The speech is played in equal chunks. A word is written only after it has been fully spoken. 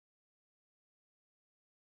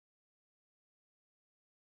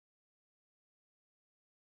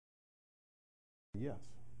Yes,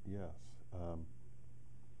 yes.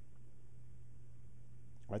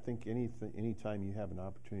 I think anytime you have an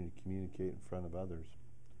opportunity to communicate in front of others,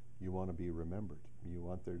 you want to be remembered. You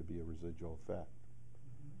want there to be a residual effect.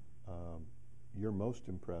 You're most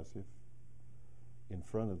impressive in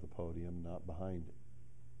front of the podium, not behind it.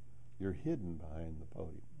 You're hidden behind the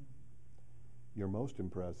podium. You're most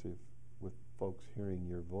impressive with folks hearing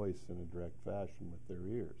your voice in a direct fashion with their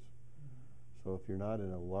ears. So if you're not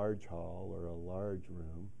in a large hall or a large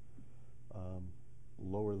room,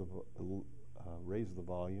 raise the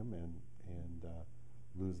volume and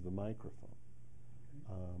lose the microphone.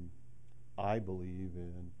 I believe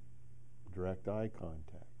in direct eye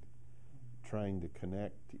contact, trying to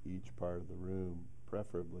connect to each part of the room,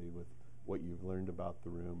 preferably with what you've learned about the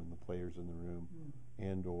room and the players in the room,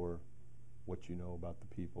 and or what you know about the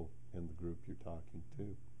people in the group you're talking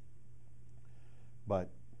to. But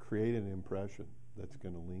create an impression that's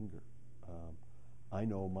going to linger. I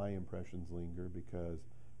know my impressions linger because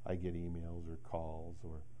I get emails or calls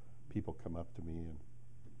or people come up to me and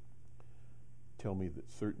tell me that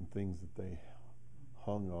certain things that they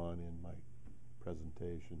hung on in my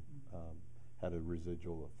presentation had a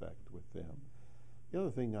residual effect with them. The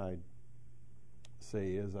other thing I'd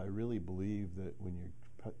say is I really believe that when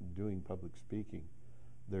you're doing public speaking,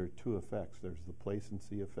 there are two effects. There's the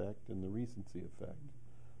placency effect and the recency effect.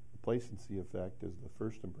 The placency effect is the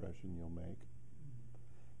first impression you'll make,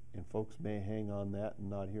 and folks may hang on that and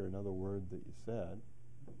not hear another word that you said,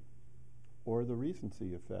 or the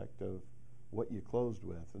recency effect of what you closed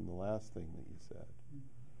with and the last thing that you said.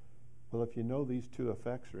 Well, if you know these two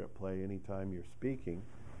effects are at play anytime you're speaking,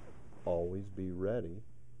 always be ready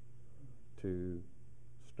to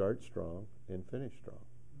start strong and finish strong,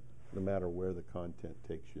 no matter where the content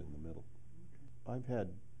takes you in the middle. I've had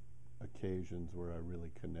occasions where I really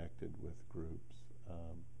connected with groups.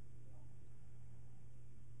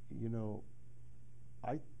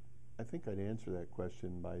 I think I'd answer that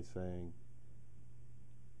question by saying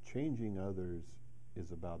changing others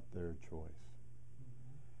is about their choice.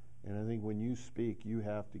 And I think when you speak, you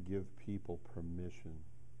have to give people permission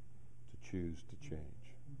to choose to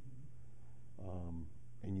change.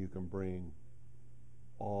 And you can bring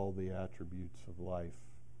all the attributes of life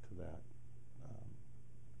to that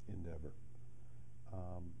endeavor.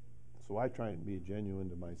 So I try and be genuine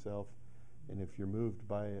to myself, and if you're moved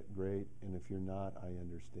by it, great, and if you're not, I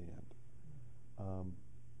understand.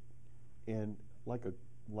 And like a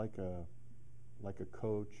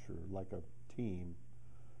coach or like a team,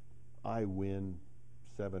 I win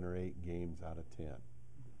 7 or 8 games out of 10.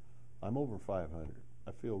 I'm over 500.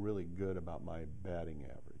 I feel really good about my batting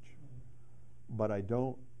average. But I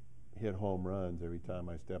don't hit home runs every time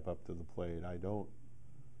I step up to the plate.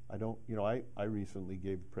 I recently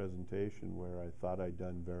gave a presentation where I thought I'd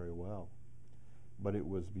done very well. But it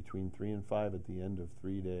was between 3 and 5 at the end of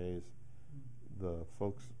 3 days. The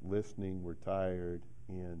folks listening were tired,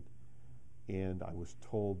 and I was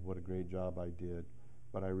told what a great job I did,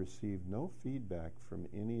 but I received no feedback from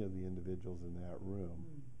any of the individuals in that room.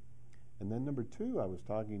 And then number 2, I was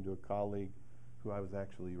talking to a colleague who I was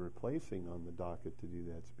actually replacing on the docket to do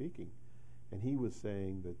that speaking, and he was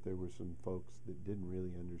saying that there were some folks that didn't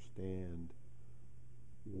really understand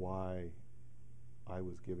why I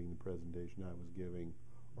was giving the presentation I was giving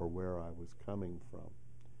or where I was coming from.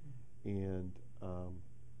 And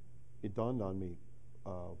it dawned on me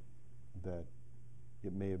that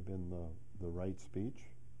it may have been the right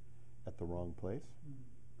speech at the wrong place.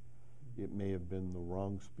 It may have been the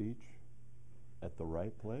wrong speech at the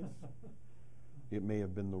right place. It may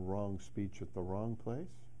have been the wrong speech at the wrong place.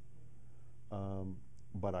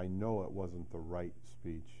 But I know it wasn't the right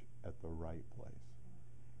speech at the right place.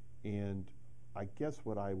 And I guess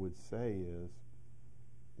what I would say is,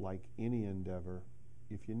 like any endeavor,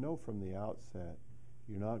 if you know from the outset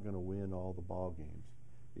you're not going to win all the ball games,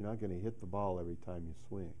 you're not going to hit the ball every time you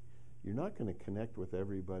swing, you're not going to connect with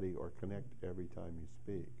everybody or connect every time you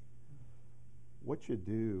speak. What you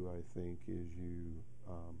do, I think, is you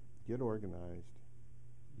get organized,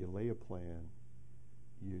 you lay a plan,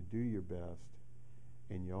 you do your best,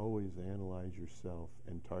 and you always analyze yourself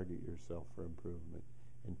and target yourself for improvement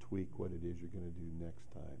and tweak what it is you're going to do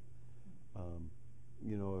next time.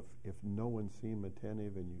 If no one seemed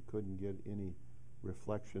attentive and you couldn't get any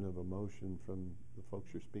reflection of emotion from the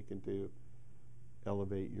folks you're speaking to,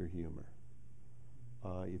 elevate your humor.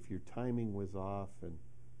 If your timing was off and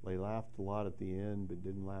they laughed a lot at the end but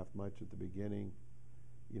didn't laugh much at the beginning,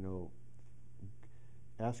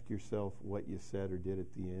 ask yourself what you said or did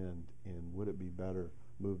at the end, and would it be better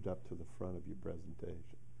moved up to the front of your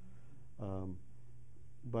presentation.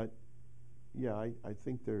 But Yeah, I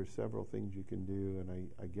think there are several things you can do, and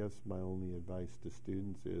I guess my only advice to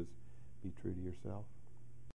students is be true to yourself.